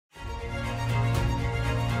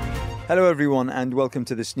Hello everyone and welcome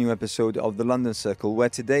to this new episode of The London Circle, where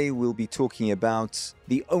today we'll be talking about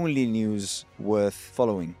the only news worth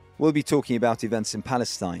following. We'll be talking about events in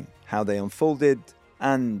Palestine, how they unfolded,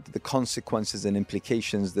 and the consequences and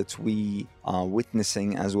implications that we are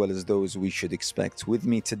witnessing, as well as those we should expect. With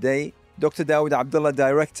me today, Dr. Dawood Abdullah,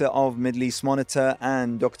 Director of Middle East Monitor,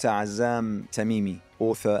 and Dr. Azzam Tamimi,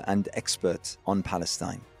 author and expert on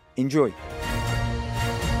Palestine. Enjoy.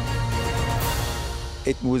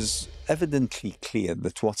 It was evidently clear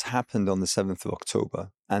that what happened on the 7th of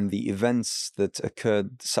October and the events that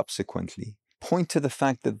occurred subsequently point to the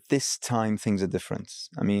fact that this time things are different.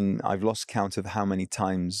 I mean, I've lost count of how many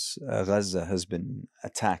times Gaza has been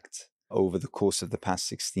attacked over the course of the past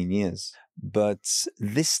 16 years. But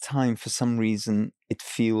this time, for some reason, it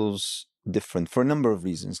feels different for a number of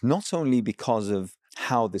reasons, not only because of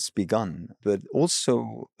how this begun, but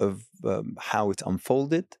also of how it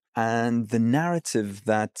unfolded and the narrative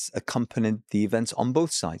that accompanied the events on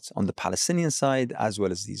both sides, on the Palestinian side as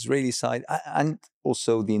well as the Israeli side, and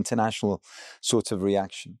also the international sort of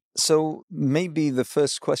reaction. So maybe the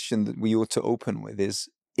first question that we ought to open with is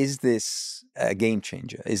this a game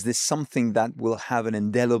changer? Is this something that will have an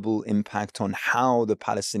indelible impact on how the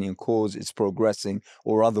Palestinian cause is progressing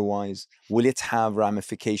or otherwise? Will it have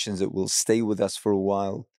ramifications that will stay with us for a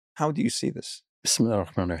while? How do you see this? Bismillah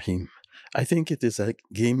ar-Rahman ar-Rahim. I think it is a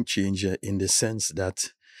game changer in the sense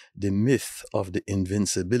that the myth of the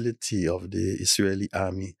invincibility of the Israeli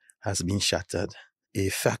army has been shattered. A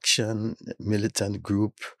faction, militant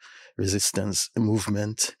group, resistance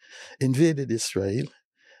movement invaded Israel,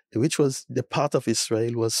 which was the part of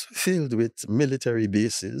Israel was filled with military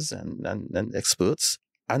bases and experts,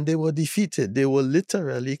 and they were defeated. They were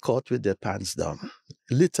literally caught with their pants down.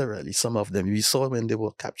 Literally, some of them. We saw when they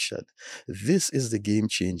were captured. This is the game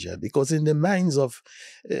changer, because in the minds of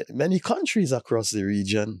many countries across the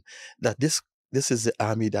region, that this is the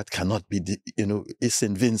army that cannot be, is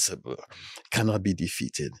invincible, cannot be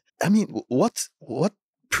defeated. I mean, what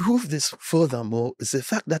proved this furthermore is the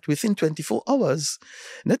fact that within 24 hours,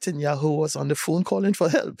 Netanyahu was on the phone calling for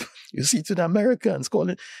help. You see, to the Americans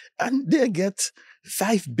calling, and they get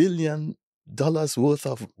 $5 billion worth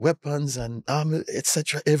of weapons and armor,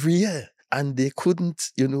 etc. every year. And they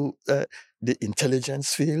couldn't, the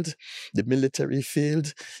intelligence failed, the military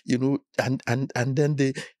failed, and then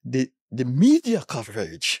the media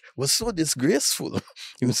coverage was so disgraceful,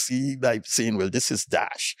 you see, by saying, well, this is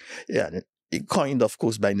Daesh. Yeah, coined, of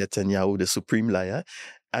course, by Netanyahu, the supreme liar,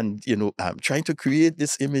 and, trying to create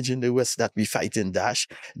this image in the West that we fight in Daesh.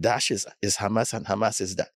 Daesh is Hamas and Hamas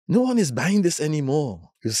is that. No one is buying this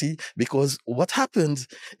anymore, you see, because what happened,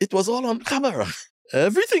 it was all on camera.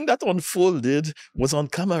 Everything that unfolded was on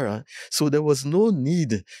camera. So there was no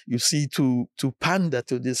need, you see, to pander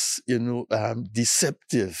to this,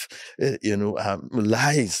 deceptive,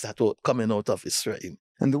 lies that were coming out of Israel.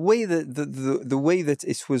 And the way that the way that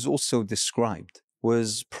it was also described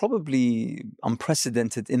was probably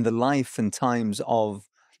unprecedented in the life and times of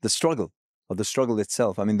the struggle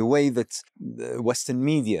itself. I mean, the way that the Western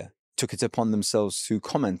media took it upon themselves to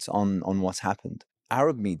comment on what happened.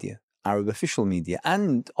 Arab media, Arab official media,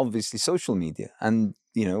 and obviously social media. And,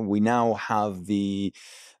 we now have the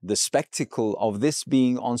spectacle of this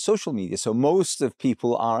being on social media. So most of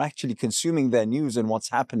people are actually consuming their news and what's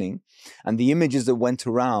happening. And the images that went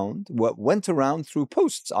around through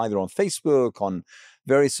posts, either on Facebook, on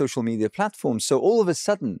various social media platforms. So all of a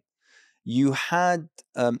sudden, you had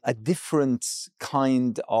a different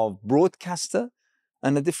kind of broadcaster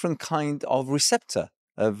and a different kind of receptor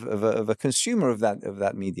of a consumer of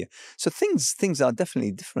that media. So things are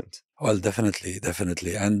definitely different. Well, definitely.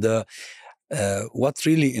 And what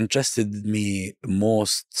really interested me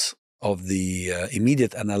most of the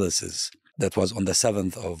immediate analysis that was on the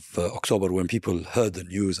 7th of October, when people heard the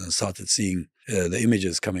news and started seeing the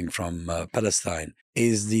images coming from Palestine,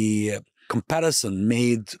 is the comparison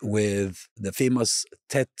made with the famous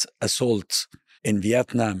Tet assault in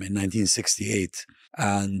Vietnam in 1968.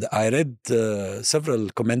 And I read several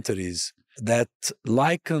commentaries that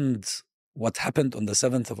likened what happened on the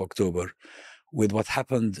 7th of October with what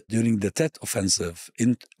happened during the Tet offensive,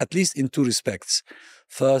 at least in two respects.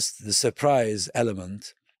 First, the surprise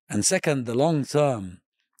element, and second, the long-term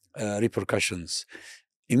repercussions.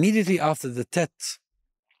 Immediately after the Tet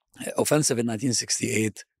offensive in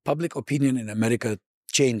 1968, public opinion in America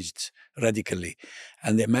changed radically,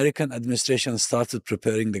 and the American administration started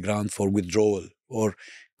preparing the ground for withdrawal or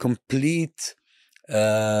complete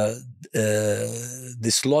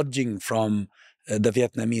dislodging from the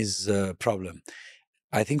Vietnamese problem.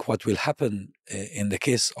 I think what will happen in the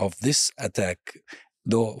case of this attack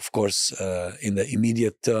though, of course, in the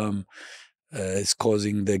immediate term, it's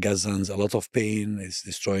causing the Gazans a lot of pain. It's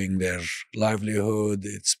destroying their livelihood.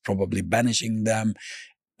 It's probably banishing them.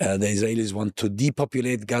 The Israelis want to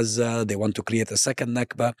depopulate Gaza. They want to create a second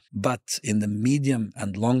Nakba. But in the medium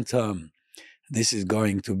and long term, this is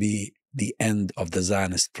going to be the end of the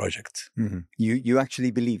Zionist project. Mm-hmm. You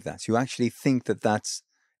actually believe that? You actually think that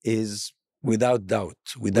is without doubt,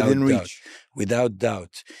 within reach, without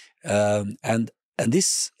doubt, and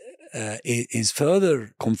this is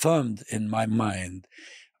further confirmed in my mind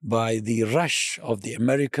by the rush of the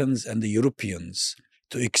Americans and the Europeans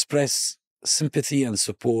to express sympathy and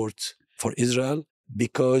support for Israel,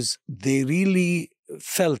 because they really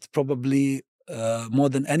felt, probably more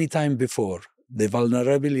than any time before, the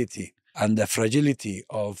vulnerability and the fragility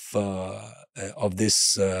of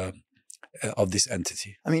this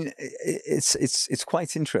entity. I mean, it's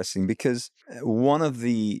quite interesting, because one of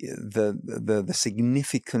the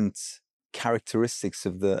significant characteristics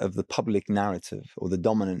of the public narrative, or the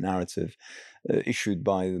dominant narrative issued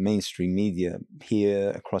by the mainstream media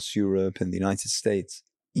here, across Europe and the United States,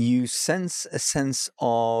 you sense a sense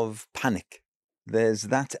of panic. There's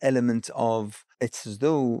that element of, it's as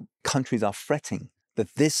though countries are fretting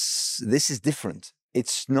that this is different.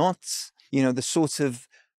 It's not, the sort of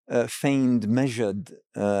feigned, measured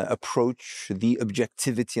approach, the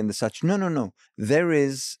objectivity and the such. No. There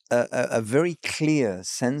is a very clear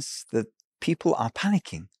sense that people are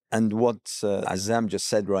panicking. And what Azam just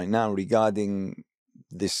said right now regarding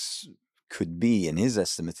this could be, in his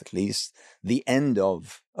estimate at least, the end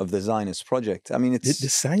of the Zionist project. I mean, the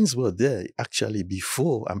signs were there actually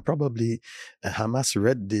before, and probably Hamas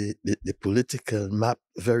read the political map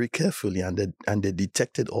very carefully, and they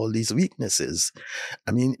detected all these weaknesses.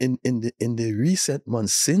 I mean, in the recent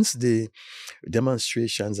months since the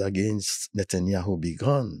demonstrations against Netanyahu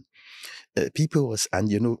began, people was, and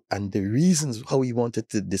the reasons how he wanted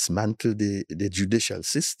to dismantle the judicial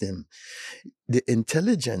system, their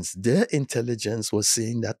intelligence was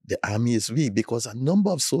saying that the army is weak, because a number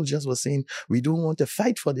of soldiers were saying, we don't want to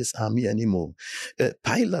fight for this army anymore.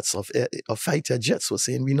 Pilots of fighter jets were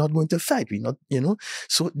saying, we're not going to fight.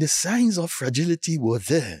 So the signs of fragility were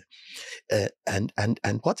there. And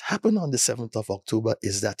what happened on the 7th of October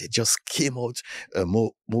is that it just came out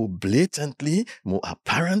more blatantly, more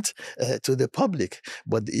apparent to the public.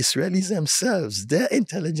 But the Israelis themselves, their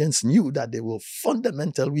intelligence knew that there were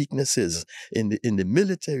fundamental weaknesses in the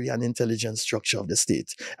military and intelligence structure of the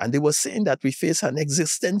state. And they were saying that we face an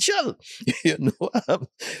existential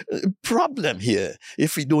problem here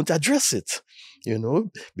if we don't address it.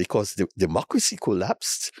 Because the democracy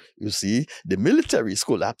collapsed, the military is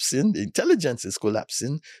collapsing, the intelligence is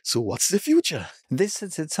collapsing. So what's the future? This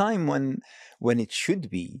is a time when it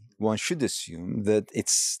should be, one should assume that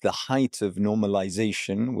it's the height of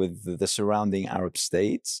normalization with the surrounding Arab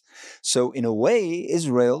states. So in a way,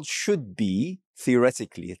 Israel should be,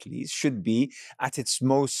 theoretically at least, should be at its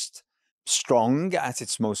most strong, at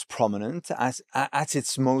its most prominent, at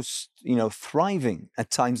its most, thriving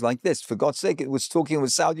at times like this. For God's sake, it was talking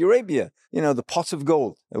with Saudi Arabia, the pot of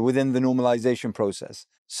gold within the normalization process.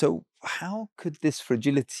 So how could this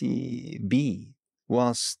fragility be,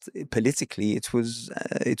 whilst politically it was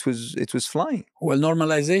flying? Well,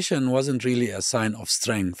 normalization wasn't really a sign of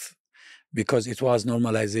strength, because it was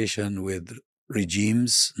normalization with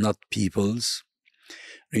regimes, not peoples.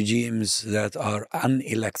 Regimes that are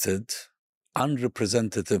unelected,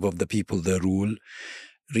 unrepresentative of the people they rule,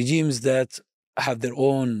 regimes that have their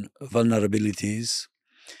own vulnerabilities.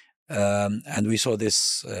 And we saw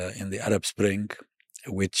this in the Arab Spring,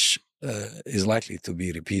 which is likely to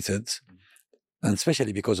be repeated, and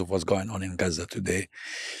especially because of what's going on in Gaza today.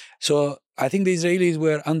 So I think the Israelis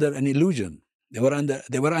were under an illusion. They were under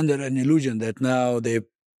an illusion that now they've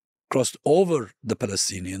crossed over the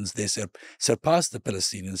Palestinians, they surpassed the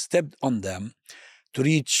Palestinians, stepped on them to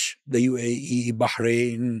reach the UAE,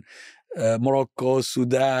 Bahrain, Morocco,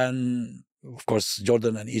 Sudan. Of course,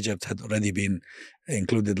 Jordan and Egypt had already been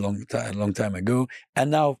included long time ago.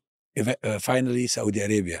 And now, finally, Saudi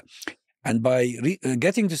Arabia. And by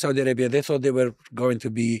getting to Saudi Arabia, they thought they were going to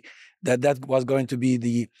be, that was going to be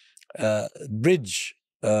the bridge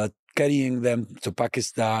carrying them to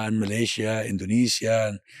Pakistan, Malaysia,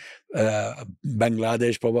 Indonesia, and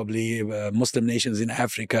Bangladesh, probably Muslim nations in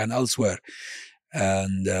Africa and elsewhere.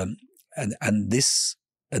 And this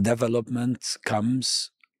development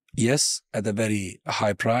comes, yes, at a very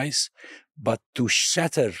high price, but to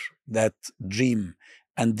shatter that dream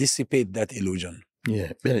and dissipate that illusion.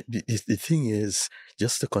 Yeah, but the thing is,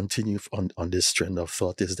 just to continue on this trend of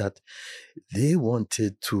thought, is that they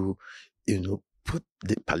wanted to, put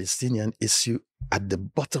the Palestinian issue at the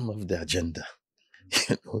bottom of the agenda.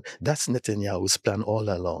 That's Netanyahu's plan all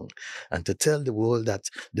along. And to tell the world that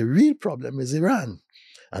the real problem is Iran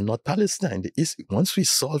and not Palestine. Once we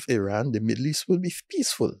solve Iran, the Middle East will be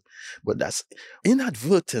peaceful. But that's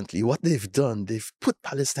inadvertently what they've done. They've put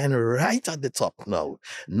Palestine right at the top now,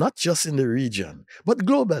 not just in the region, but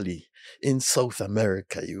globally. In South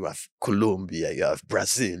America, you have Colombia, you have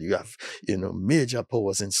Brazil, you have, major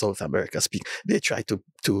powers in South America speak. They try to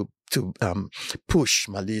push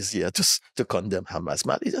Malaysia to condemn Hamas.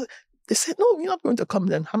 Malaysia, they said, no, we're not going to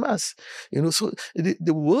condemn Hamas. So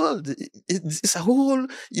the world, it's a whole,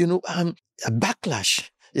 a backlash.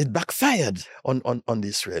 It backfired on the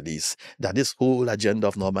Israelis, that this whole agenda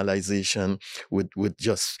of normalization would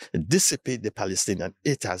just dissipate the Palestinian.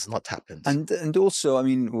 It has not happened. And also, I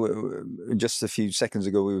mean, just a few seconds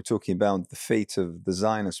ago, we were talking about the fate of the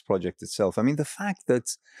Zionist project itself. I mean, the fact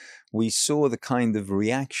that we saw the kind of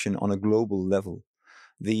reaction on a global level,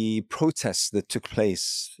 the protests that took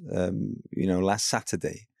place, last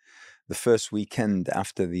Saturday, the first weekend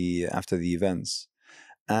after the events,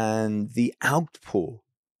 and the outpour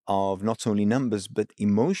of not only numbers but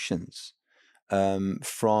emotions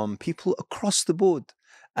from people across the board.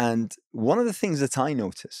 And one of the things that I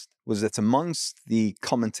noticed was that amongst the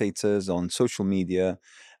commentators on social media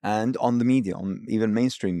and on the media, on even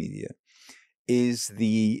mainstream media, is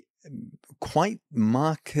the quite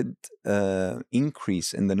marked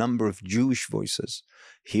increase in the number of Jewish voices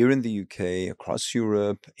here in the UK, across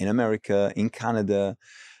Europe, in America, in Canada,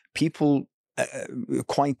 people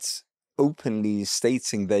quite openly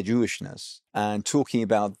stating their Jewishness and talking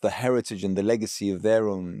about the heritage and the legacy of their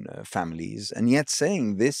own families, and yet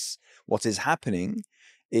saying this, what is happening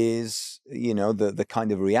is, the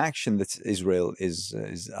kind of reaction that Israel is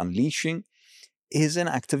unleashing is an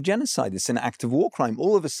act of genocide. It's an act of war crime.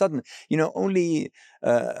 All of a sudden, only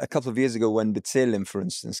a couple of years ago when B'Tselem, for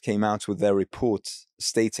instance, came out with their report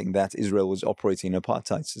stating that Israel was operating an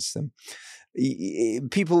apartheid system,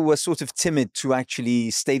 people were sort of timid to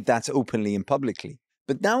actually state that openly and publicly.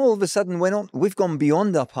 But now all of a sudden we've gone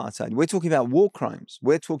beyond apartheid. We're talking about war crimes.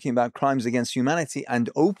 We're talking about crimes against humanity, and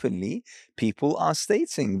openly people are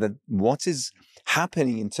stating that what is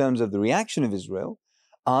happening in terms of the reaction of Israel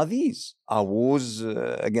are wars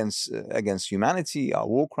against humanity, are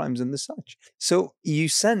war crimes and the such. So you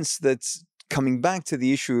sense that, coming back to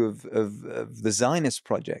the issue of the Zionist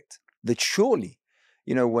project, that surely,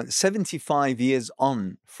 when 75 years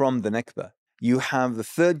on from the Nakba, you have the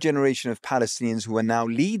third generation of Palestinians who are now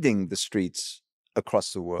leading the streets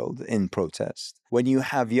across the world in protest. When you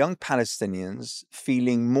have young Palestinians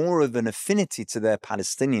feeling more of an affinity to their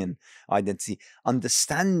Palestinian identity,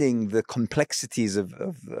 understanding the complexities of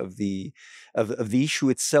the issue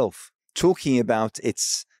itself, talking about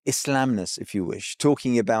its Islamness, if you wish,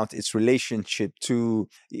 talking about its relationship to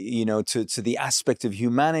the aspect of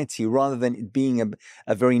humanity rather than it being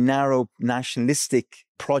a very narrow nationalistic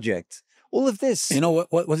project. All of this.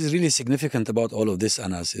 What is really significant about all of this,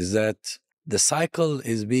 Anas, is that the cycle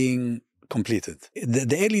is being completed.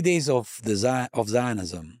 The early days of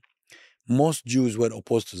Zionism, most Jews were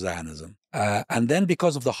opposed to Zionism. And then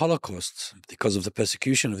because of the Holocaust, because of the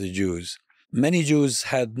persecution of the Jews, many Jews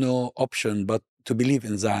had no option but to believe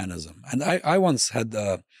in Zionism. And I once had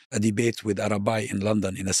a debate with a rabbi in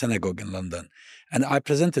London, in a synagogue in London. And I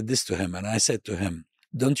presented this to him, and I said to him,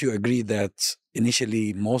 don't you agree that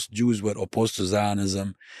initially most Jews were opposed to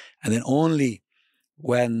Zionism, and then only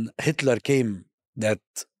when Hitler came that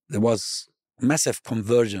there was massive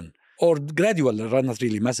conversion, or gradual, not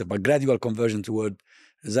really massive, but gradual conversion toward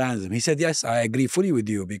Zionism? He said, yes, I agree fully with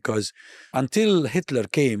you, because until Hitler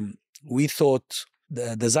came, we thought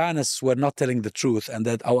the Zionists were not telling the truth and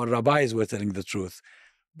that our rabbis were telling the truth.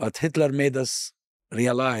 But Hitler made us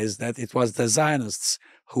realize that it was the Zionists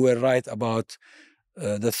who were right about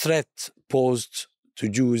the threat posed to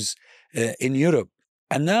Jews in Europe.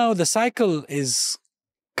 And now the cycle is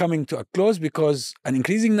coming to a close because an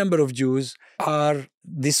increasing number of Jews are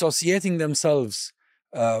dissociating themselves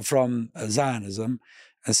from Zionism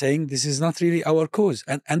and saying this is not really our cause.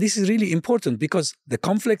 And this is really important because the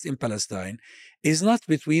conflict in Palestine is not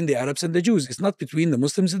between the Arabs and the Jews. It's not between the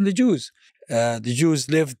Muslims and the Jews. The Jews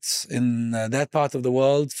lived in that part of the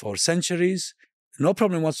world for centuries. No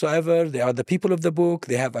problem whatsoever. They are the people of the book.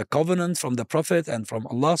 They have a covenant from the Prophet and from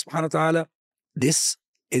Allah subhanahu wa ta'ala. This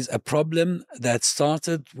is a problem that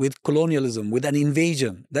started with colonialism, with an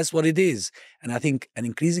invasion. That's what it is. And I think an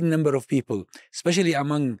increasing number of people, especially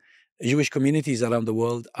among Jewish communities around the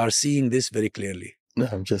world, are seeing this very clearly. No,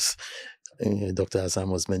 I'm just, Dr. Azam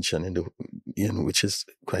was mentioning, which is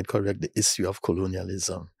quite correct, the issue of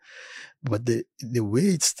colonialism. But the way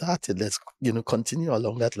it started, let's continue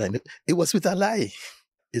along that line. It was with a lie.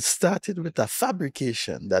 It started with a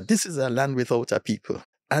fabrication that this is a land without a people.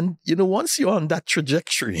 And, once you're on that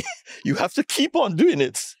trajectory, you have to keep on doing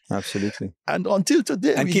it. Absolutely. And until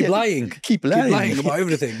today, and keep lying. Keep lying. Keep lying about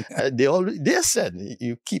everything. They said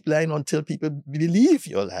you keep lying until people believe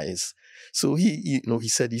your lies. So he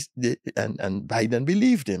said, and Biden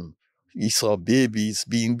believed him. He saw babies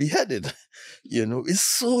being beheaded. It's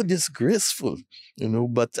so disgraceful,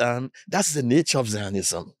 but that's the nature of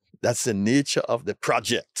Zionism. That's the nature of the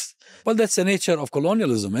project. Well, that's the nature of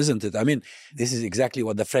colonialism, isn't it? I mean, this is exactly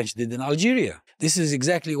what the French did in Algeria. This is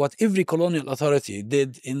exactly what every colonial authority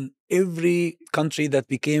did in every country that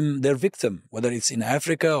became their victim, whether it's in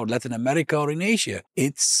Africa or Latin America or in Asia.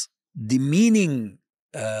 It's demeaning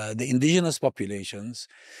the indigenous populations,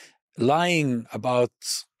 lying about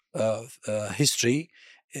history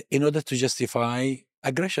in order to justify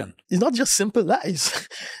aggression. It's not just simple lies.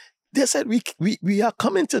 They said we are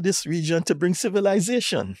coming to this region to bring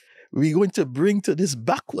civilization. We're going to bring to this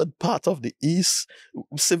backward part of the East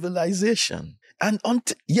civilization. And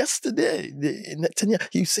yesterday, Netanyahu,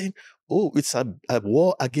 he was saying, it's a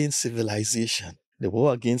war against civilization. The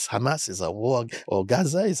war against Hamas is a war, or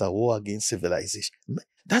Gaza is a war against civilization.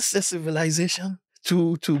 That's the civilization,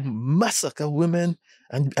 to massacre women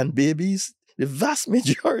and babies. The vast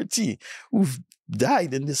majority who've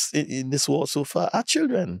died in this war so far are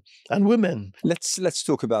children and women. Let's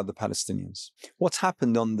talk about the Palestinians. What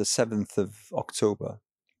happened on the 7th of October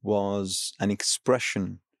was an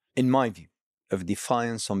expression, in my view, of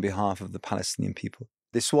defiance on behalf of the Palestinian people.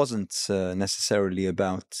 This wasn't necessarily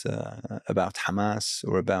about Hamas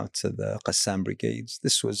or about the Qassam brigades.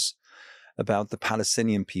 This was about the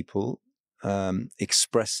Palestinian people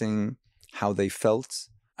expressing how they felt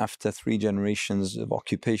after 3 generations of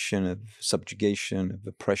occupation, of subjugation, of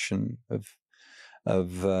oppression,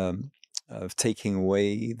 of taking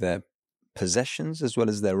away their possessions as well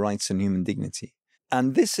as their rights and human dignity.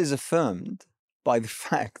 And this is affirmed by the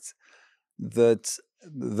fact that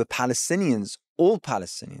the Palestinians, all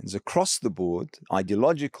Palestinians across the board,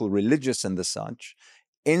 ideological, religious and the such,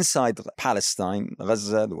 inside Palestine,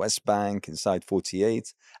 Gaza, the West Bank, inside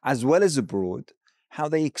 48, as well as abroad, how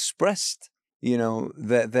they expressed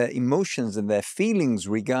their emotions and their feelings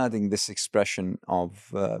regarding this expression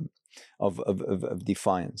of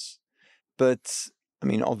defiance. But, I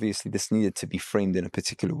mean, obviously this needed to be framed in a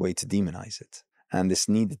particular way to demonize it. And this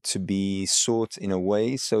needed to be sought in a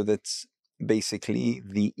way so that basically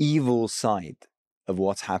the evil side of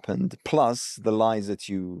what happened, plus the lies that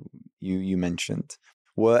you mentioned,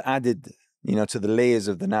 were added, to the layers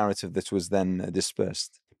of the narrative that was then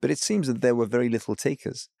dispersed. But it seems that there were very little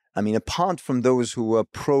takers. I mean, apart from those who were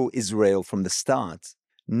pro-Israel from the start,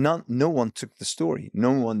 no one took the story.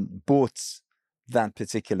 No one bought that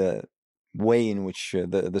particular way in which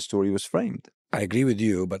the story was framed. I agree with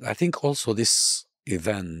you, but I think also this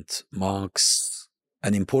event marks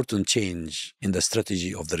an important change in the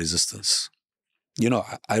strategy of the resistance.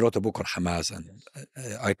 I wrote a book on Hamas, and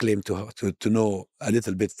I claim to know a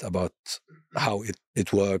little bit about how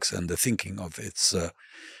it works and the thinking of its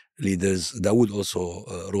leaders. Dawood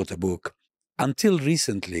also wrote a book. Until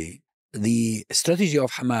recently, the strategy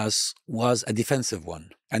of Hamas was a defensive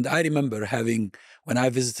one. And I remember when I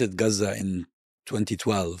visited Gaza in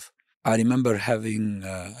 2012, I remember having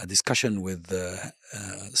a discussion with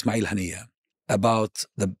Ismail Haniyeh about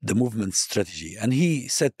the movement's strategy. And he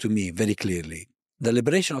said to me very clearly, the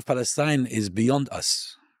liberation of Palestine is beyond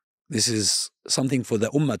us. This is something for the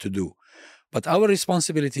Ummah to do. But our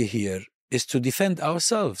responsibility here is to defend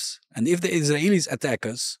ourselves. And if the Israelis attack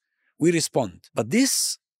us, we respond. But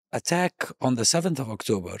this attack on the 7th of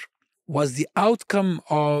October was the outcome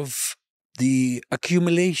of the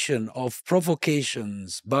accumulation of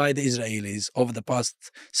provocations by the Israelis over the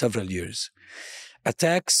past several years.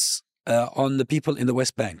 Attacks on the people in the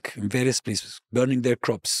West Bank, in various places, burning their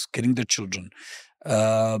crops, killing their children,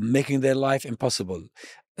 making their life impossible.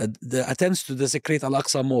 The attempts to desecrate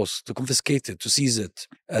Al-Aqsa Mosque, to confiscate it, to seize it,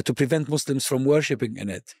 to prevent Muslims from worshipping in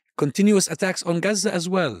it. Continuous attacks on Gaza as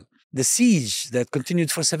well. The siege that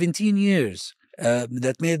continued for 17 years,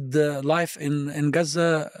 that made life in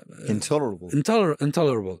Gaza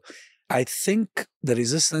intolerable. I think the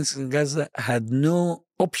resistance in Gaza had no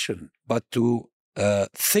option but to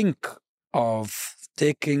think of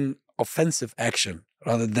taking offensive action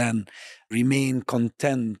rather than remain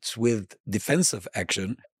content with defensive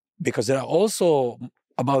action, because there are also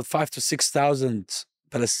about 5,000 to 6,000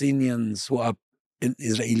 Palestinians who are in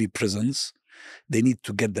Israeli prisons. They need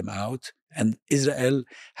to get them out. And Israel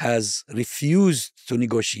has refused to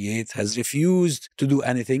negotiate, has refused to do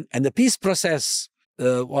anything. And the peace process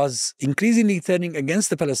was increasingly turning against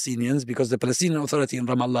the Palestinians because the Palestinian Authority in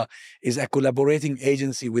Ramallah is a collaborating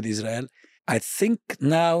agency with Israel. I think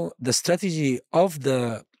now the strategy of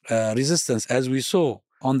the resistance, as we saw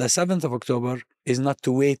on the 7th of October, is not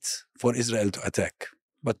to wait for Israel to attack,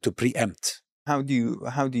 but to preempt. How do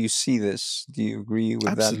you see this? Do you agree with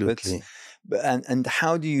Absolutely. that? And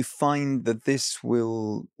how do you find that this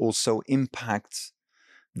will also impact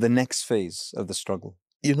the next phase of the struggle?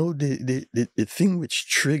 You know, the thing which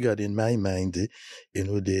triggered in my mind,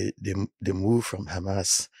 the move from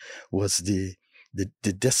Hamas was the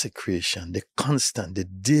desecration, the constant, the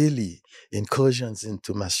daily incursions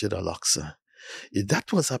into Masjid al-Aqsa.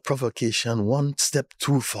 That was a provocation one step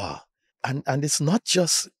too far. And it's not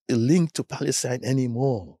just linked to Palestine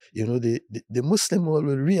anymore. You know, the Muslim world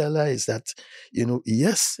will realize that,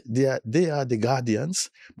 yes, they are the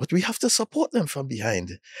guardians, but we have to support them from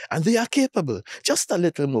behind. And they are capable. Just a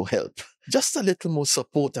little more help, just a little more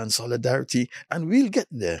support and solidarity, and we'll get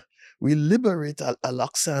there. We'll liberate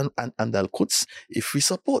Al-Aqsa and Al-Quds if we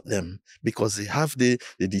support them, because they have the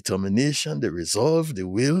determination, the resolve, the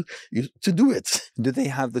will to do it. Do they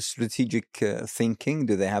have the strategic thinking?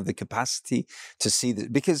 Do they have the capacity to see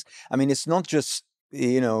that? Because, I mean, it's not just,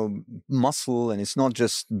 muscle, and it's not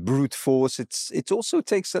just brute force. It also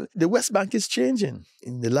takes The West Bank is changing.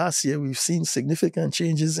 In the last year, we've seen significant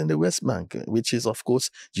changes in the West Bank, which is, of course,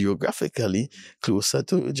 geographically closer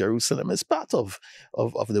to Jerusalem as part of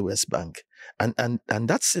the West Bank. And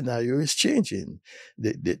that scenario is changing.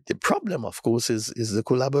 The problem, of course, is the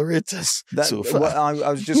collaborators so far. Well,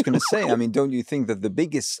 I was just going to say, I mean, don't you think that the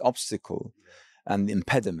biggest obstacle and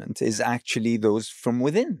impediment is actually those from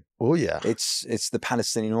within? Oh, yeah. It's the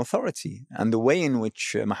Palestinian Authority. And the way in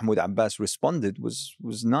which Mahmoud Abbas responded was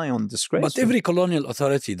nigh on disgraceful. But every colonial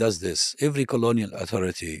authority does this. Every colonial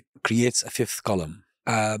authority creates a fifth column.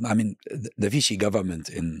 I mean, the Vichy government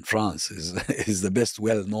in France is the best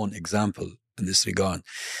well-known example in this regard.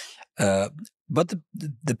 But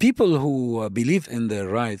the people who believe in their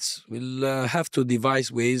rights will have to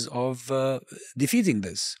devise ways of defeating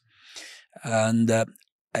this. And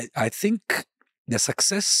I think the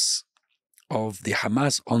success of the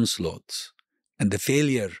Hamas onslaught and the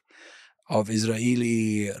failure of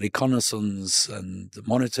Israeli reconnaissance and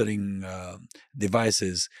monitoring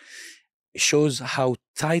devices shows how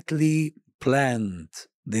tightly planned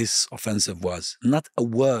this offensive was. Not a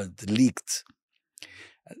word leaked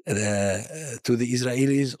to the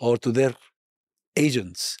Israelis or to their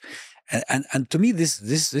agents. And to me,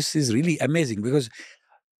 this is really amazing, because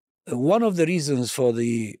one of the reasons for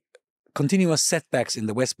the continuous setbacks in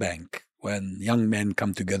the West Bank, when young men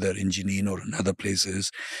come together in Jenin or in other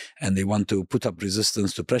places, and they want to put up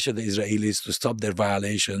resistance to pressure the Israelis to stop their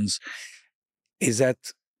violations, is that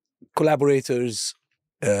collaborators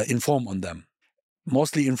inform on them.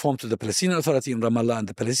 Mostly inform to the Palestinian Authority in Ramallah, and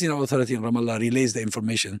the Palestinian Authority in Ramallah relays the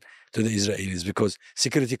information to the Israelis, because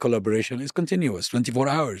security collaboration is continuous, 24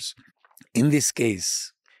 hours. In this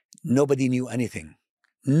case, nobody knew anything.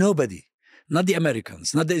 Nobody. Not the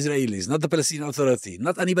Americans, not the Israelis, not the Palestinian Authority,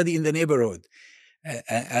 not anybody in the neighborhood.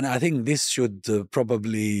 And I think this should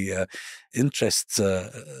probably interest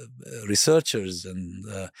researchers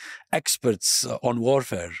and experts on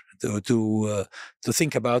warfare to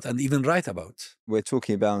think about and even write about. We're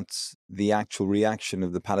talking about the actual reaction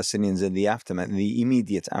of the Palestinians in the aftermath, the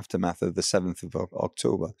immediate aftermath of the 7th of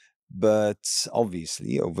October. But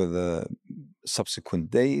obviously, over the subsequent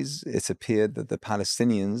days, it appeared that the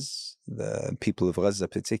Palestinians, the people of Gaza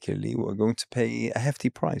particularly, were going to pay a hefty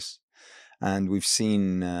price. And we've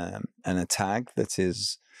seen an attack that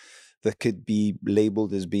could be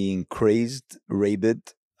labeled as being crazed,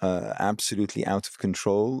 rabid, absolutely out of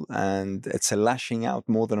control, and it's a lashing out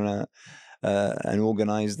more than an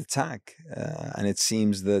organized attack. And it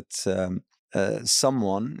seems that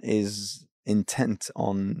someone is intent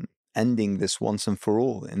on ending this once and for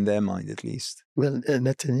all, in their mind at least. Well,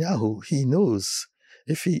 Netanyahu, he knows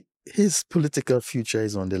his political future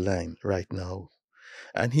is on the line right now.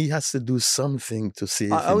 And he has to do something to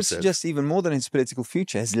save himself. I would suggest even more than his political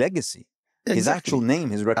future, his legacy, Exactly. his actual name,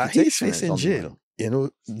 his reputation. He's in jail.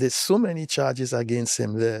 There's so many charges against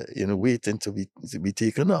him there, waiting to be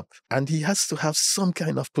taken up. And he has to have some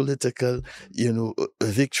kind of political,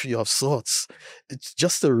 victory of sorts. It's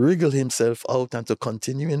just to wriggle himself out and to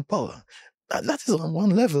continue in power. That is on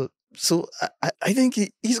one level. So I think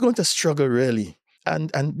he's going to struggle really.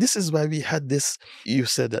 And this is why we had this, you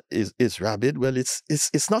said that is rabid. Well,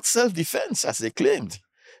 it's not self-defense as they claimed.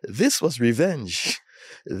 This was revenge.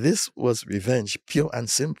 This was revenge, pure and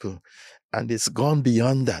simple. And it's gone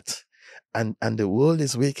beyond that. And the world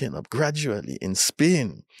is waking up gradually. In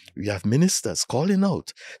Spain, we have ministers calling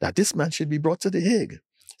out that this man should be brought to the Hague.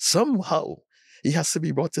 Somehow, he has to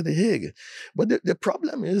be brought to the Hague. But the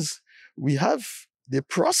problem is, we have the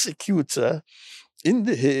prosecutor in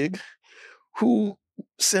the Hague who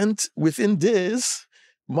sent within days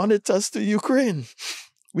monitors to Ukraine.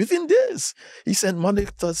 Within days, he sent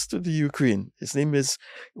monitors to the Ukraine. His name is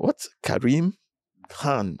Karim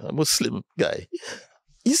Khan, a Muslim guy.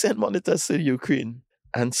 He sent monitors to Ukraine,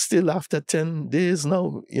 and still after 10 days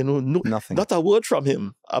now, Nothing. Not a word from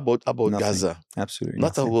him about Nothing. Gaza. Absolutely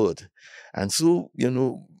not nothing. a word. And so,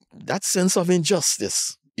 that sense of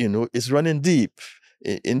injustice, is running deep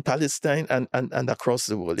in Palestine and across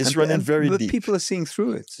the world. It's running very but deep. People are seeing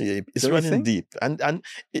through it. Yeah, it's running deep. And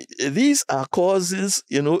these are causes,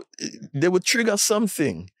 they would trigger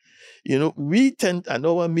something. We tend, and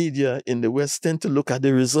our media in the West tend to look at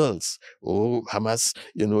the results. Oh, Hamas,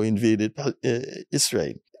 invaded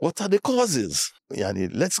Israel. What are the causes?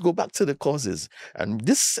 Let's go back to the causes. And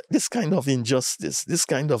this kind of injustice, this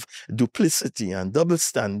kind of duplicity and double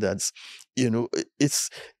standards, it's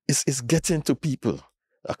getting to people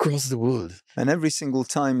across the world. And every single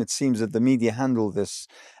time it seems that the media handle this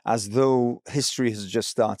as though history has just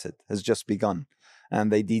started, has just begun.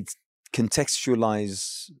 And they did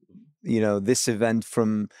contextualize this event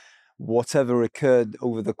from whatever occurred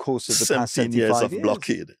over the course of the past 75 years of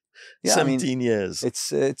blockade. Yeah, 17 years.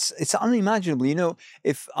 It's unimaginable.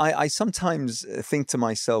 If I sometimes think to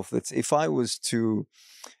myself that if I was to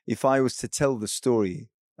tell the story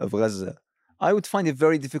of Gaza, I would find it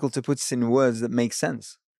very difficult to put it in words that make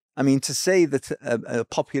sense. I mean, to say that a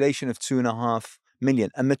population of 2.5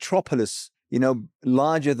 million, a metropolis,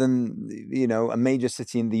 larger than, a major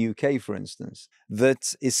city in the UK, for instance,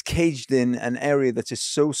 that is caged in an area that is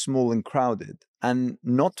so small and crowded, and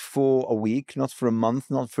not for a week, not for a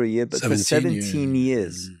month, not for a year, but for 17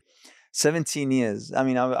 years. 17 years. I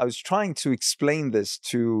mean, I was trying to explain this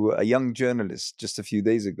to a young journalist just a few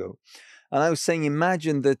days ago. And I was saying,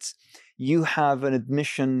 imagine that you have an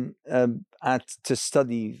admission to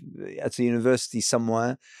study at a university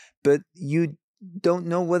somewhere, but you don't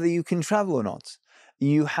know whether you can travel or not.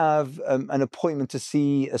 You have an appointment to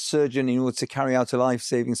see a surgeon in order to carry out a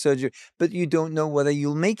life-saving surgery, but you don't know whether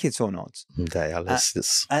you'll make it or not.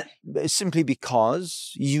 Dialysis. Simply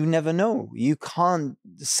because you never know. You can't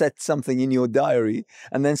set something in your diary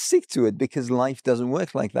and then stick to it, because life doesn't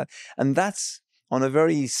work like that. And that's on a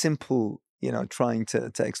very simple, trying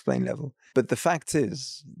to explain level. But the fact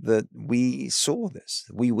is that we saw this,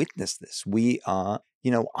 we witnessed this, we are,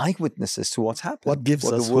 eyewitnesses to what happened. What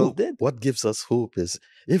gives us the world hope? did. What gives us hope is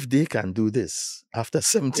if they can do this after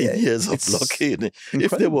 17 years of blockade, if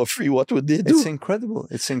they were free, what would they do? It's incredible.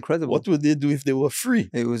 It's incredible. What would they do if they were free?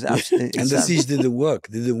 It was absolutely. And the siege didn't work.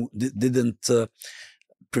 Didn't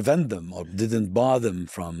prevent them or didn't bar them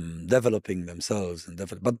from developing themselves.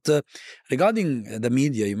 But regarding the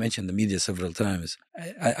media, you mentioned the media several times.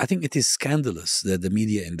 I think it is scandalous that the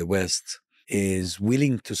media in the West is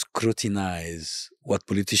willing to scrutinize what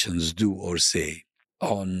politicians do or say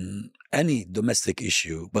on any domestic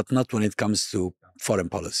issue, but not when it comes to foreign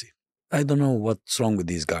policy. I don't know what's wrong with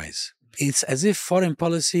these guys. It's as if foreign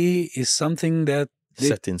policy is something that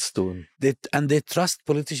set in stone. They trust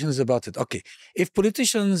politicians about it. Okay, if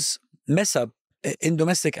politicians mess up in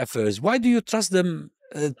domestic affairs, why do you trust them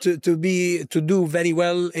to do very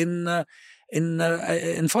well in a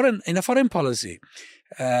foreign policy?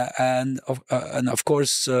 And of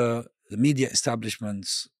course, the media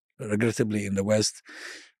establishments, regrettably in the West,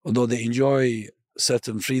 although they enjoy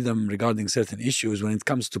certain freedom regarding certain issues, when it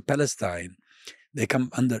comes to Palestine, they come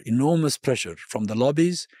under enormous pressure from the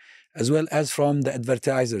lobbies as well as from the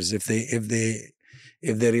advertisers if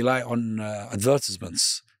they rely on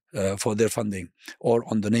advertisements for their funding or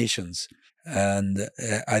on donations. And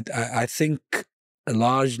I think a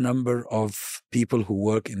large number of people who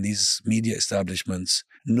work in these media establishments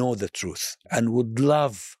know the truth and would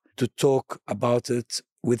love to talk about it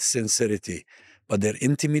with sincerity, but they're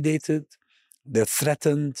intimidated, they're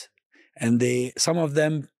threatened, and some of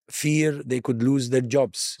them fear they could lose their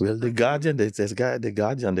jobs. Well, the Guardian, there's guy, the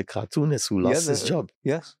Guardian, the cartoonist who lost his job.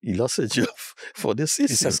 Yes. He lost his job for this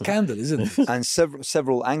issue. It's a scandal, isn't it? And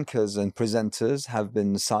several anchors and presenters have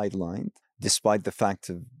been sidelined, despite the fact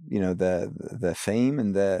of, their fame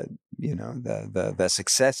and their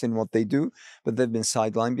success in what they do, but they've been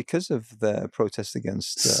sidelined because of their protest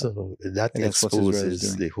against. So that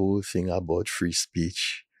exposes the whole thing about free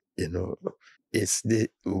speech. It's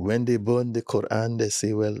when they burn the Quran, they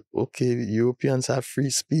say, well, okay, Europeans have free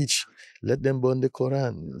speech. Let them burn the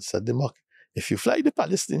Quran. If you fly the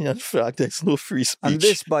Palestinian flag, there's no free speech. And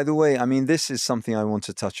this, by the way, I mean, this is something I want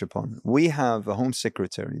to touch upon. We have a Home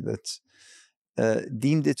Secretary that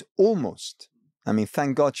deemed it almost, I mean,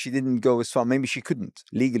 thank God she didn't go as far. Maybe she couldn't.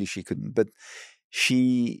 Legally, she couldn't. But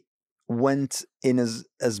she went in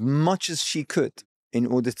as much as she could in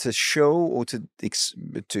order to show or to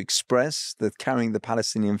express that carrying the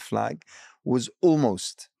Palestinian flag was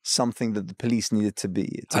almost something that the police needed to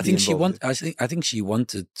be. I think she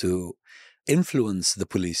wanted to influence the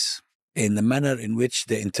police in the manner in which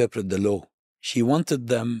they interpret the law. She wanted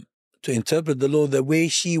them to interpret the law the way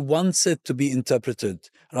she wants it to be interpreted,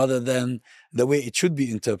 rather than the way it should be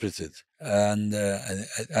interpreted. And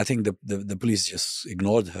I think the police just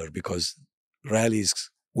ignored her, because rallies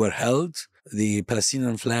were held, the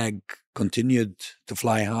Palestinian flag continued to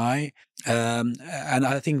fly high, and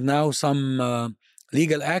I think now some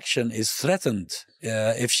legal action is threatened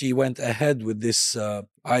if she went ahead with this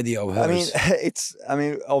idea of hers. I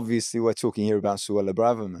mean, obviously we're talking here about Suella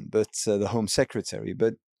Braverman, but the Home Secretary,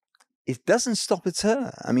 but it doesn't stop at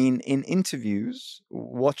her. I mean, in interviews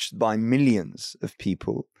watched by millions of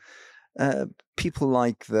people, people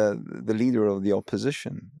like the leader of the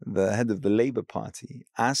opposition, the head of the Labour Party,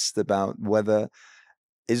 asked about whether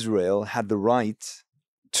Israel had the right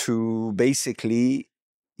to basically,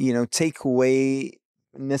 take away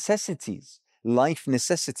necessities, life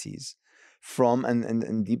necessities from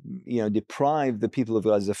and deprive the people of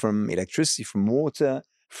Gaza from electricity, from water,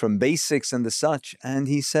 from basics and the such. And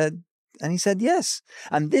he said yes.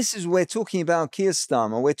 And this is, we're talking about Keir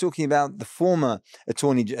Starmer, we're talking about the former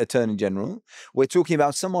Attorney General, we're talking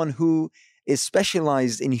about someone who is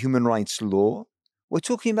specialized in human rights law, we're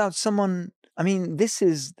talking about someone, I mean, this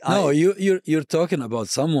is... You're talking about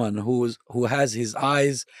someone who has his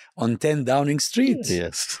eyes on 10 Downing Street.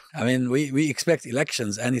 Yes. I mean, we expect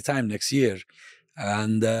elections anytime next year.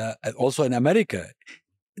 And also in America,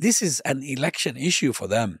 this is an election issue for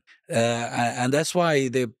them. And that's why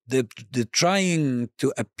they're trying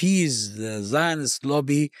to appease the Zionist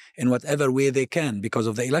lobby in whatever way they can because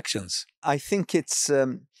of the elections. I think it's,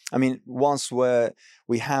 whilst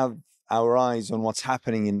we have our eyes on what's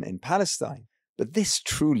happening in Palestine, but this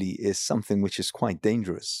truly is something which is quite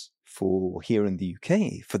dangerous for here in the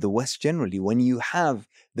UK, for the West generally, when you have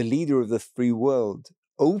the leader of the free world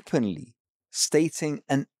openly stating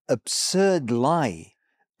an absurd lie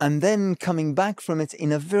and then coming back from it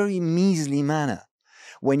in a very measly manner.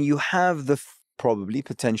 When you have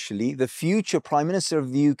potentially, the future Prime Minister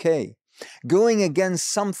of the UK going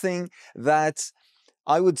against something that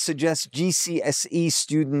I would suggest GCSE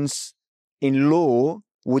students in law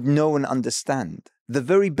would know and understand. The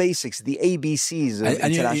very basics, the ABCs of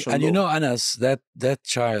international law. You know, Anas, that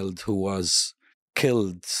child who was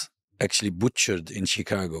killed, actually butchered in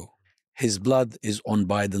Chicago, his blood is on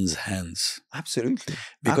Biden's hands. Absolutely.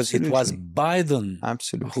 Because it was Biden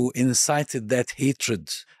who incited that hatred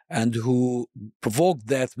and who provoked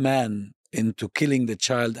that man into killing the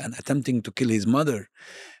child and attempting to kill his mother,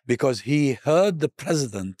 because he heard the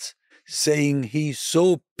president saying he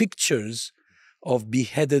saw pictures of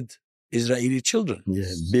beheaded Israeli children. Yeah,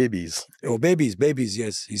 babies. Oh, babies,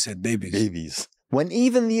 yes. He said babies. Babies. When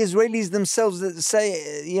even the Israelis themselves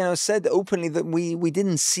said openly that we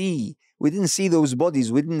didn't see those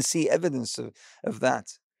bodies, we didn't see evidence of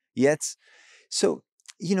that yet. So,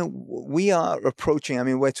 we are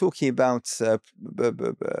approaching, we're talking about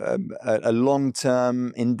a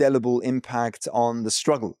long-term, indelible impact on the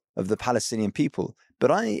struggle of the Palestinian people.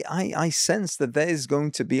 But I sense that there is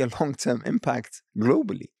going to be a long-term impact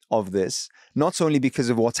globally of this, not only because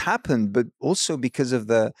of what's happened, but also because of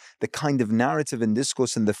the kind of narrative and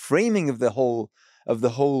discourse and the framing of the whole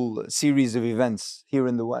series of events here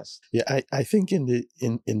in the West. Yeah, I think in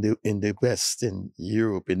the West, in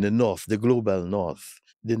Europe, in the North, the global North,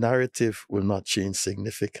 the narrative will not change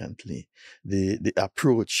significantly. The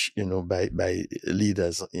approach, by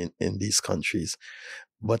leaders in these countries.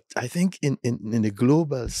 But I think in the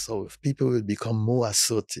global South, people will become more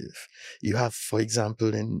assertive. You have, for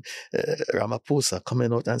example, in Ramaphosa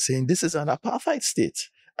coming out and saying this is an apartheid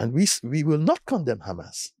state, and we will not condemn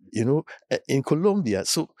Hamas. In Colombia.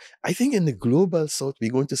 So I think in the global South,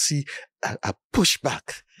 we're going to see a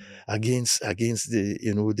pushback against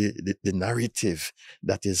the narrative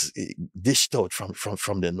that is dished out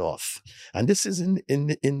from the North, and this is in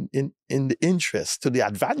the interest, to the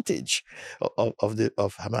advantage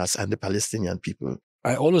of Hamas and the Palestinian people.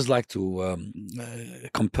 I always like to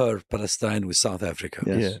compare Palestine with South Africa.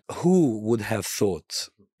 Yes. Yeah. Who would have thought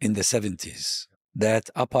in the 70s that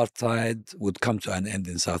apartheid would come to an end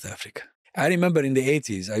in South Africa? I remember in the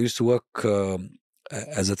 80s, I used to work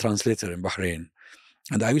as a translator in Bahrain.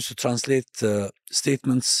 And I used to translate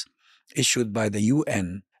statements issued by the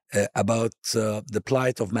UN about the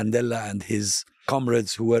plight of Mandela and his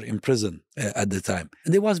comrades who were in prison at the time.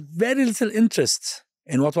 And there was very little interest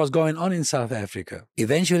in what was going on in South Africa.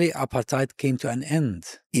 Eventually, apartheid came to an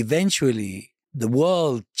end. Eventually, the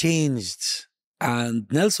world changed. And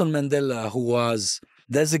Nelson Mandela, who was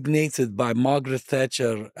designated by Margaret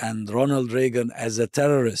Thatcher and Ronald Reagan as a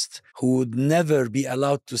terrorist who would never be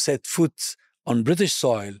allowed to set foot on British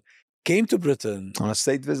soil, came to Britain on a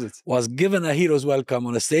state visit, was given a hero's welcome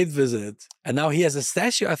on a state visit, and now he has a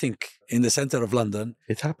statue, I think, in the center of London.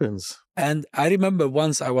 It happens. And I remember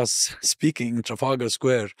once I was speaking in Trafalgar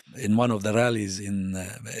Square in one of the rallies in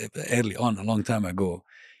early on, a long time ago,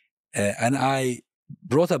 and I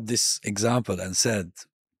brought up this example and said,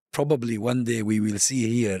 probably one day we will see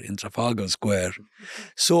here in Trafalgar Square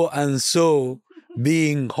so and so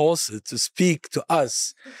being hosted to speak to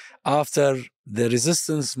us after the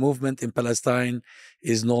resistance movement in Palestine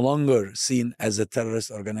is no longer seen as a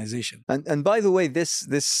terrorist organization. And by the way, this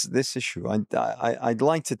issue, I'd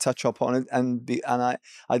like to touch upon it,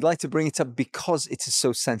 I'd like to bring it up because it is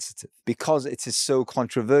so sensitive, because it is so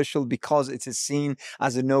controversial, because it is seen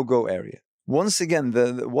as a no-go area. Once again,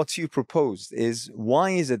 what you proposed is,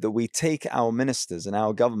 why is it that we take our ministers and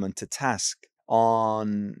our government to task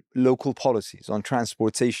on local policies, on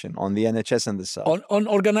transportation, on the NHS and the such? On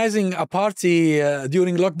organizing a party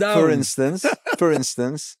during lockdown. For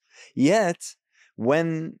instance, yet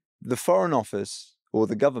when the Foreign Office or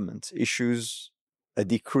the government issues a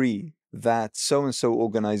decree that so-and-so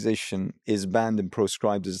organization is banned and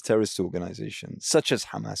proscribed as a terrorist organization, such as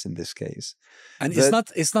Hamas in this case. And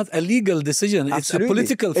it's not a legal decision, it's a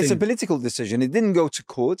political thing. It's a political decision. It didn't go to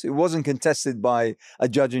court. It wasn't contested by a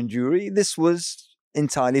judge and jury. This was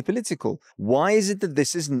entirely political. Why is it that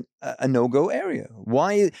this isn't a no-go area?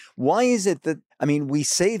 Why is it that, I mean, we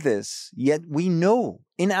say this, yet we know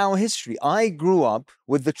in our history, I grew up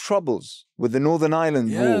with the Troubles, with the Northern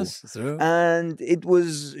Ireland War. True. And it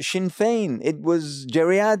was Sinn Féin, it was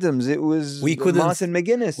Gerry Adams, it was Martin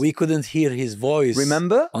McGuinness. We couldn't hear his voice.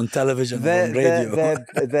 Remember? On television or on radio.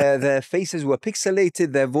 Their faces were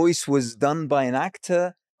pixelated, their voice was done by an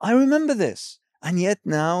actor. I remember this. And yet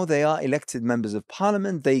now they are elected members of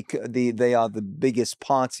parliament. They are the biggest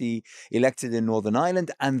party elected in Northern Ireland,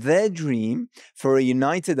 and their dream for a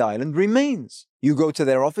united Ireland remains. You go to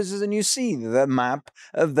their offices and you see the map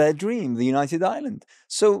of their dream, the united Ireland.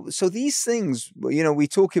 So these things, you know, we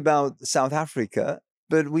talk about South Africa,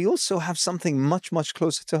 but we also have something much, much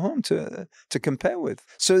closer to home to compare with.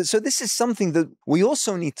 So this is something that we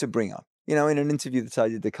also need to bring up. You know, in an interview that I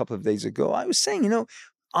did a couple of days ago, I was saying, you know,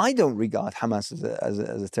 I don't regard Hamas as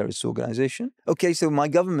a terrorist organization. Okay, so my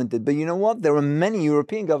government did, but you know what? There are many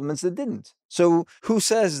European governments that didn't. So who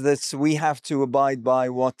says that we have to abide by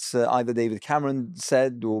what either David Cameron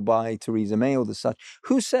said or by Theresa May or the such?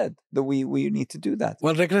 Who said that we need to do that?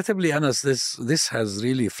 Well, regrettably, Anas, this has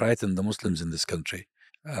really frightened the Muslims in this country.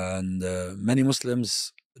 And many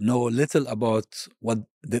Muslims know little about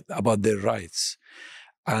about their rights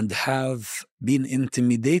and have been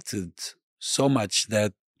intimidated so much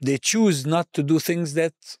that they choose not to do things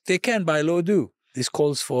that they can by law do. This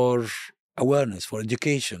calls for awareness, for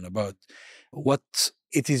education about what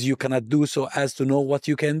it is you cannot do so as to know what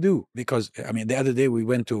you can do. Because, I mean, the other day we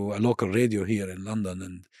went to a local radio here in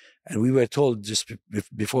London and we were told just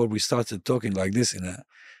before we started talking like this in a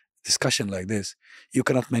discussion like this, you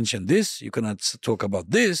cannot mention this, you cannot talk about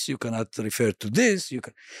this, you cannot refer to this.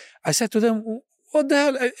 I said to them, what the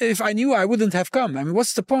hell? If I knew, I wouldn't have come. I mean,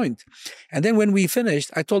 what's the point? And then when we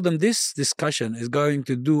finished, I told them this discussion is going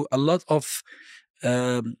to do a lot of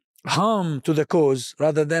harm to the cause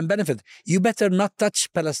rather than benefit. You better not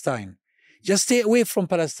touch Palestine. Just stay away from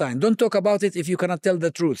Palestine. Don't talk about it if you cannot tell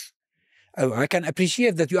the truth. I can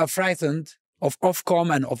appreciate that you are frightened of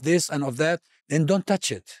Ofcom and of this and of that. Then don't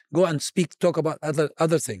touch it. Go and talk about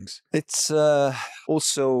other things. It's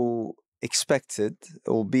also expected,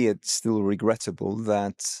 albeit still regrettable,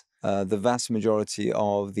 that the vast majority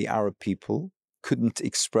of the Arab people couldn't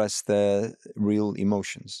express their real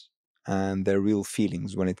emotions and their real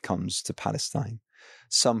feelings when it comes to Palestine.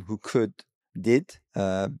 Some who did,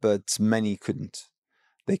 but many couldn't.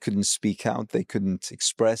 They couldn't speak out, they couldn't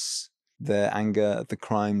express their anger at the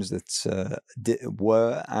crimes that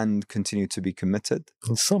were and continue to be committed.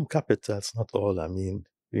 In some capitals, not all. I mean,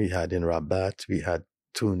 we had in Rabat, we had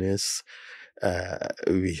Tunis,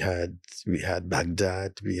 we had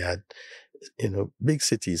Baghdad, we had, big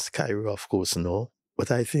cities. Cairo, of course, no. But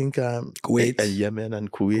I think Kuwait. Yemen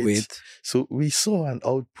and Kuwait. So we saw an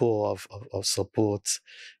outpour of support,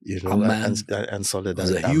 Amman and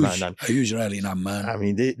solidarity. was a huge rally in Amman. I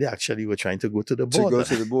mean, they actually were trying to go to the border. To go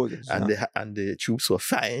to the borders. And, and the troops were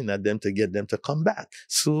firing at them to get them to come back.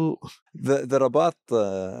 So the Rabat,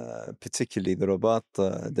 particularly the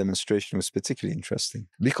Rabat demonstration was particularly interesting.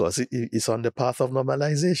 Because it's on the path of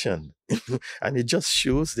normalization. And it just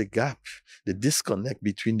shows the gap, the disconnect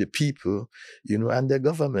between the people, and their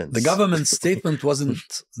governments. The government's statement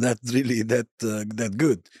wasn't that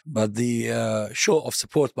good, but the show of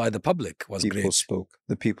support by the public was great.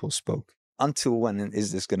 The people spoke. Until when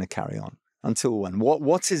is this going to carry on? Until when?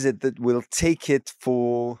 What is it that will take it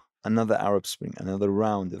for another Arab Spring, another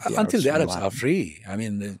round of the until the Arabs happen? are free? I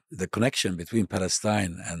mean, the connection between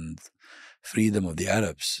Palestine and freedom of the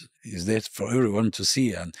Arabs is there for everyone to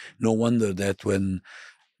see. And no wonder that when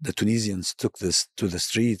the Tunisians took this to the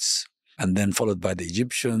streets, and then followed by the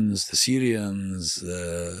Egyptians, the Syrians,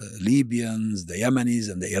 the Libyans, the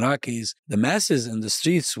Yemenis, and the Iraqis, the masses in the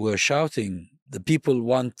streets were shouting, the people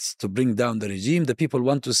want to bring down the regime, the people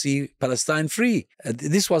want to see Palestine free.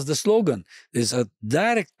 This was the slogan. There's a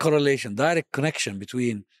direct correlation, direct connection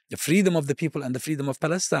between the freedom of the people and the freedom of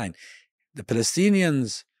Palestine. The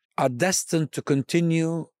Palestinians are destined to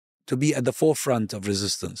continue to be at the forefront of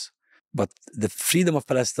resistance. But the freedom of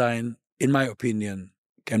Palestine, in my opinion,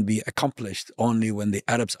 can be accomplished only when the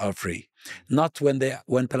Arabs are free, not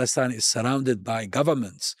when Palestine is surrounded by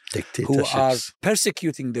governments who are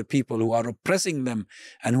persecuting their people, who are oppressing them,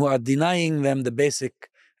 and who are denying them the basic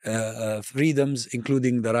freedoms,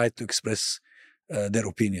 including the right to express their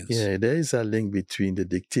opinions. Yeah, there is a link between the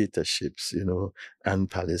dictatorships,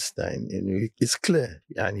 and Palestine. It's clear.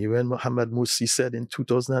 And when Mohammed Morsi said in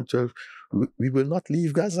 2012, we will not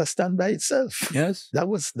leave Gaza stand by itself. Yes. That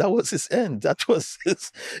was his end. That was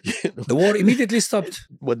his, The war immediately stopped.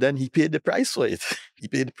 But then he paid the price for it. He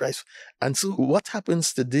paid the price. And so what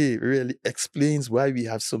happens today really explains why we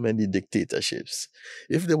have so many dictatorships.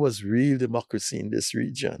 If there was real democracy in this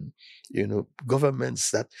region,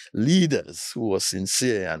 governments leaders who were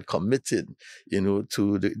sincere and committed,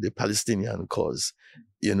 to the Palestinian cause,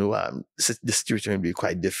 the situation will be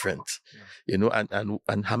quite different,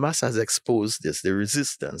 and Hamas has exposed this, the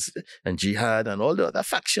resistance and jihad and all the other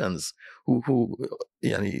factions who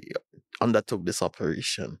undertook this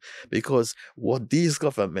operation, because what these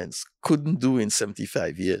governments couldn't do in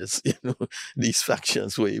 75 years, these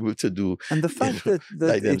factions were able to do. And the fact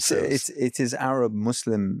that it is Arab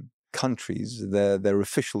Muslim countries, their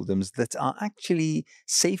officialdoms that are actually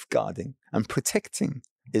safeguarding and protecting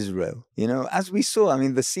Israel. As we saw,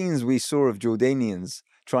 the scenes we saw of Jordanians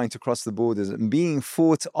trying to cross the borders and being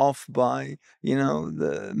fought off by,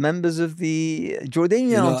 the members of the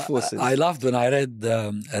Jordanian armed forces. I laughed when I read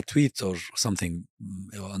a tweet or something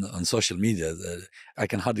on social media. I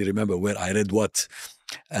can hardly remember where I read what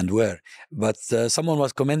and where, but someone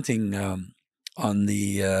was commenting on the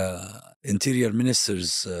interior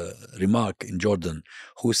minister's remark in Jordan,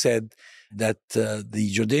 who said that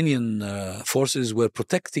the Jordanian forces were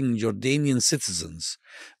protecting Jordanian citizens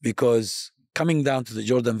because coming down to the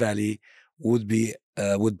Jordan Valley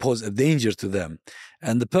would pose a danger to them.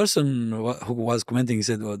 And the person who was commenting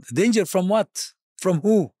said, well, danger from what? From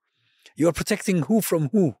who? You are protecting who from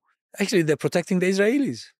who? Actually, they're protecting the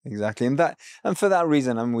Israelis. Exactly. And for that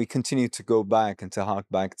reason, we continue to go back and to hark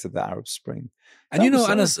back to the Arab Spring. And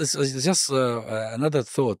Anas, it's just another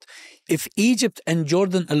thought. If Egypt and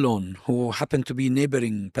Jordan alone, who happen to be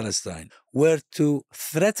neighboring Palestine, were to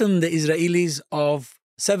threaten the Israelis of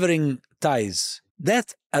severing ties,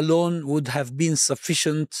 that alone would have been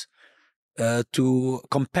sufficient to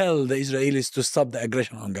compel the Israelis to stop the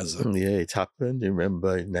aggression on Gaza. Yeah, it happened.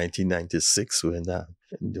 Remember in 1996 when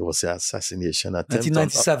there was the assassination attempt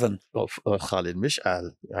 1997 of Khalid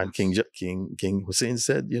Mish'al, and King Hussein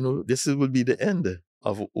said, this will be the end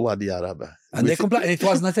of Wadi Araba. And they complied. And it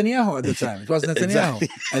was Netanyahu at the time. It was Netanyahu. Exactly.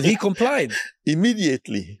 And he complied.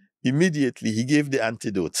 Immediately, he gave the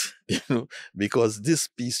antidote, because this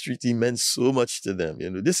peace treaty meant so much to them.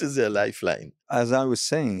 This is their lifeline. As I was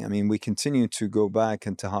saying, we continue to go back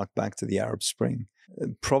and to hark back to the Arab Spring.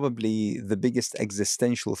 Probably the biggest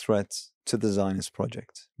existential threat to the Zionist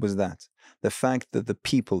project was that. The fact that the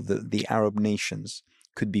people, the Arab nations,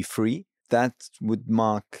 could be free, that would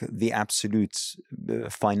mark the absolute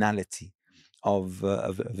finality of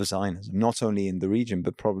Zionism, not only in the region,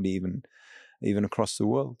 but probably even across the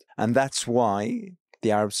world. And that's why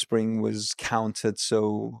the Arab Spring was countered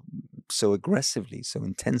so aggressively, so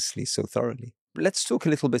intensely, so thoroughly. Let's talk a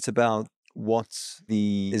little bit about what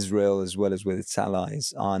Israel, as well as with its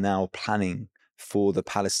allies, are now planning for the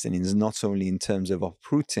Palestinians, not only in terms of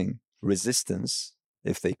uprooting resistance,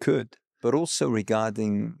 if they could, but also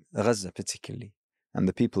regarding Gaza particularly and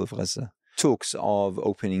the people of Gaza. Talks of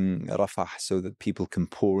opening Rafah so that people can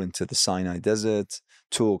pour into the Sinai desert,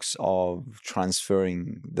 talks of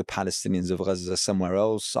transferring the Palestinians of Gaza somewhere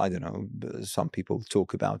else. I don't know, some people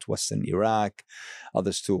talk about Western Iraq,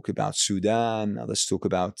 others talk about Sudan, others talk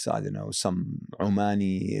about, I don't know, some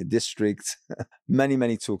Omani district.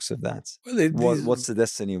 Many talks of that. Well, What's the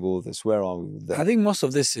destiny of all this? Where are we with that? I think most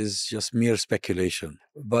of this is just mere speculation.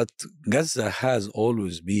 But Gaza has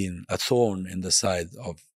always been a thorn in the side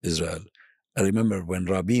of Israel. I remember when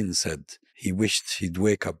Rabin said he wished he'd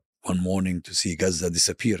wake up one morning to see Gaza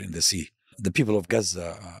disappear in the sea. The people of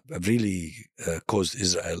Gaza have really caused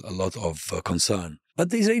Israel a lot of concern. But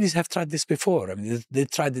the Israelis have tried this before. I mean, they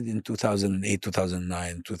tried it in 2008,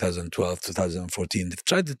 2009, 2012, 2014. They've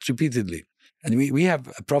tried it repeatedly. And we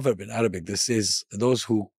have a proverb in Arabic that says those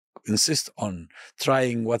who insist on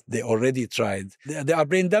trying what they already tried, they are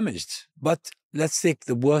brain damaged. But let's take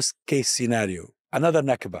the worst case scenario, another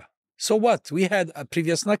Nakba. So what? We had a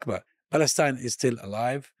previous Nakba. Palestine is still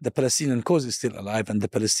alive, the Palestinian cause is still alive, and the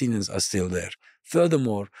Palestinians are still there.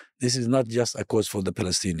 Furthermore, this is not just a cause for the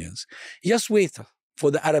Palestinians. Just wait for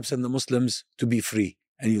the Arabs and the Muslims to be free,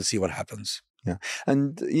 and you'll see what happens. Yeah,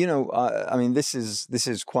 and I mean, this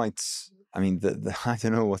is quite. I mean, I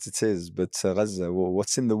don't know what it is, but Gaza,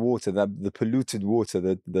 what's in the water, the polluted water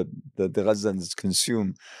that the Gazans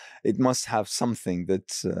consume, it must have something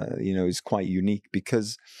that is quite unique.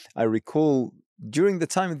 Because I recall during the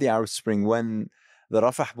time of the Arab Spring, when the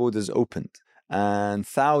Rafah borders opened and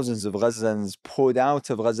thousands of Gazans poured out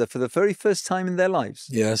of Gaza for the very first time in their lives.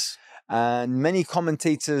 Yes. And many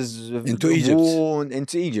commentators into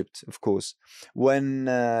Egypt, of course. When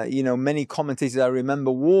many commentators I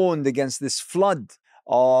remember warned against this flood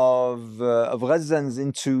of Gazans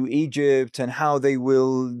into Egypt and how they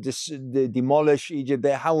will demolish Egypt.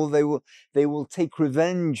 How they will take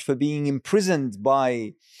revenge for being imprisoned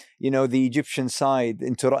by the Egyptian side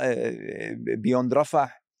into beyond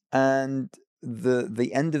Rafah. And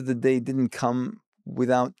the end of the day didn't come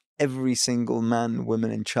without every single man,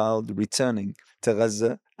 woman and child returning to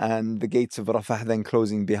Gaza, and the gates of Rafah then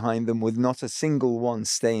closing behind them, with not a single one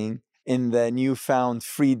staying in their newfound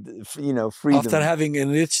freedom. After having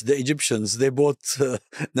enriched the Egyptians, they bought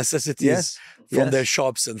necessities from their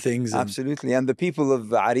shops and things. Absolutely. And the people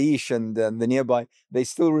of Arish and the nearby, they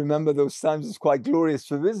still remember those times as quite glorious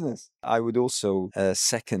for business. I would also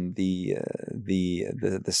second the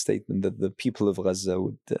statement that the people of Gaza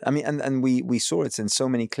would. And we saw it in so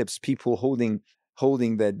many clips. People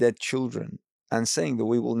holding their dead children and saying that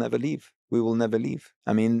we will never leave. We will never leave.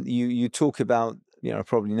 I mean, you talk about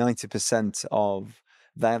probably 90% of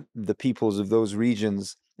the peoples of those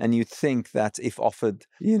regions, and you'd think that if offered,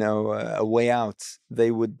 a way out,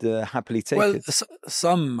 they would happily take it.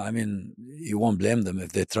 Some, I mean, you won't blame them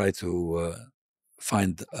if they try to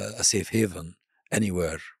find a safe haven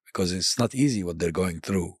anywhere, because it's not easy what they're going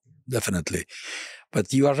through, definitely.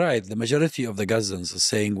 But you are right. The majority of the Gazans are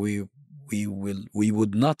saying we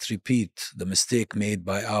would not repeat the mistake made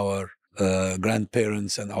by our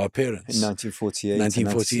grandparents and our parents. In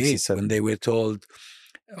 1948, when they were told,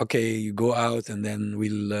 okay, you go out and then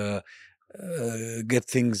we'll get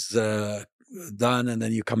things done and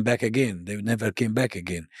then you come back again. They never came back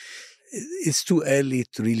again. It's too early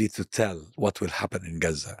to tell what will happen in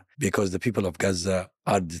Gaza, because the people of Gaza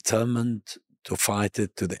are determined to fight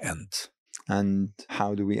it to the end. And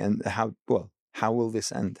how do we end? How will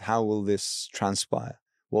this end? How will this transpire?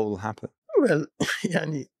 What will happen? Well,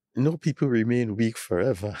 no people remain weak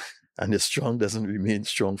forever, and the strong doesn't remain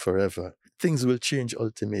strong forever. Things will change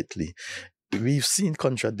ultimately. We've seen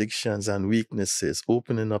contradictions and weaknesses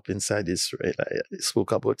opening up inside Israel. I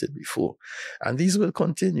spoke about it before. And these will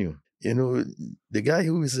continue. The guy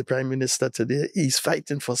who is the prime minister today, he's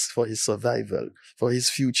fighting for his survival, for his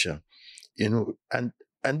future.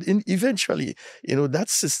 Eventually, that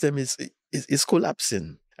system is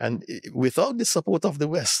collapsing. And without the support of the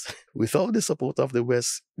West,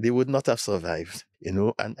 they would not have survived,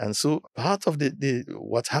 And so part of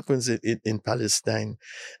what happens in Palestine,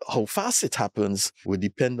 how fast it happens, will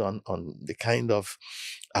depend on the kind of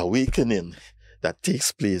awakening that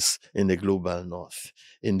takes place in the global north,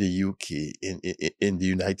 in the UK, in the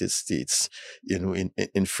United States,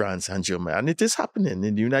 in France and Germany. And it is happening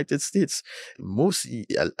in the United States.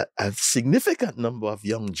 A significant number of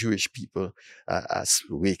young Jewish people are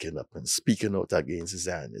waking up and speaking out against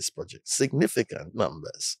Zionist projects. Significant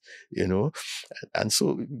numbers, And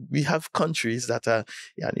so we have countries that are,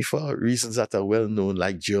 for reasons that are well known,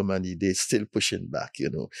 like Germany, they're still pushing back,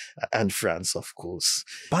 and France, of course.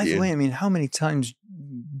 By the way, I mean, how many times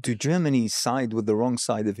do Germany side with the wrong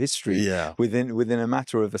side of history within a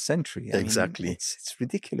matter of a century? Exactly. It's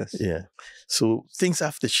ridiculous. Yeah. So things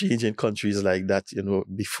have to change in countries like that,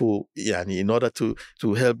 before, in order to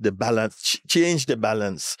help the balance, change the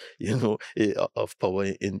balance, of power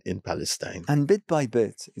in Palestine. And bit by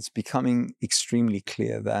bit, it's becoming extremely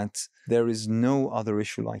clear that there is no other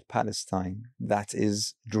issue like Palestine that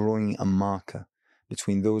is drawing a marker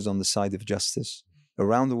between those on the side of justice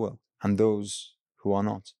around the world and those who are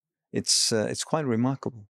not. It's quite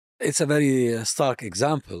remarkable. It's a very stark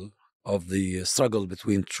example of the struggle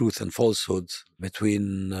between truth and falsehood,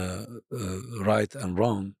 between right and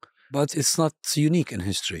wrong. But it's not unique in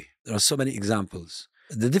history. There are so many examples.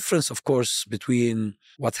 The difference, of course, between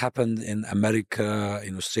what happened in America,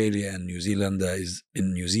 in Australia, and New Zealand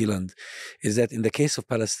is that in the case of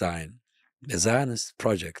Palestine, the Zionist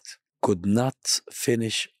project could not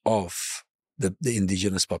finish off the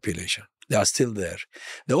indigenous population. They are still there.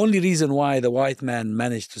 The only reason why the white man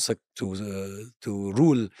managed to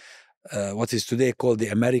rule what is today called the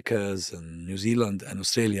Americas and New Zealand and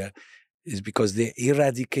Australia is because they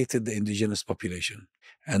eradicated the indigenous population.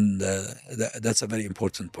 And that's a very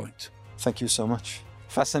important point. Thank you so much.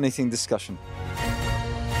 Fascinating discussion.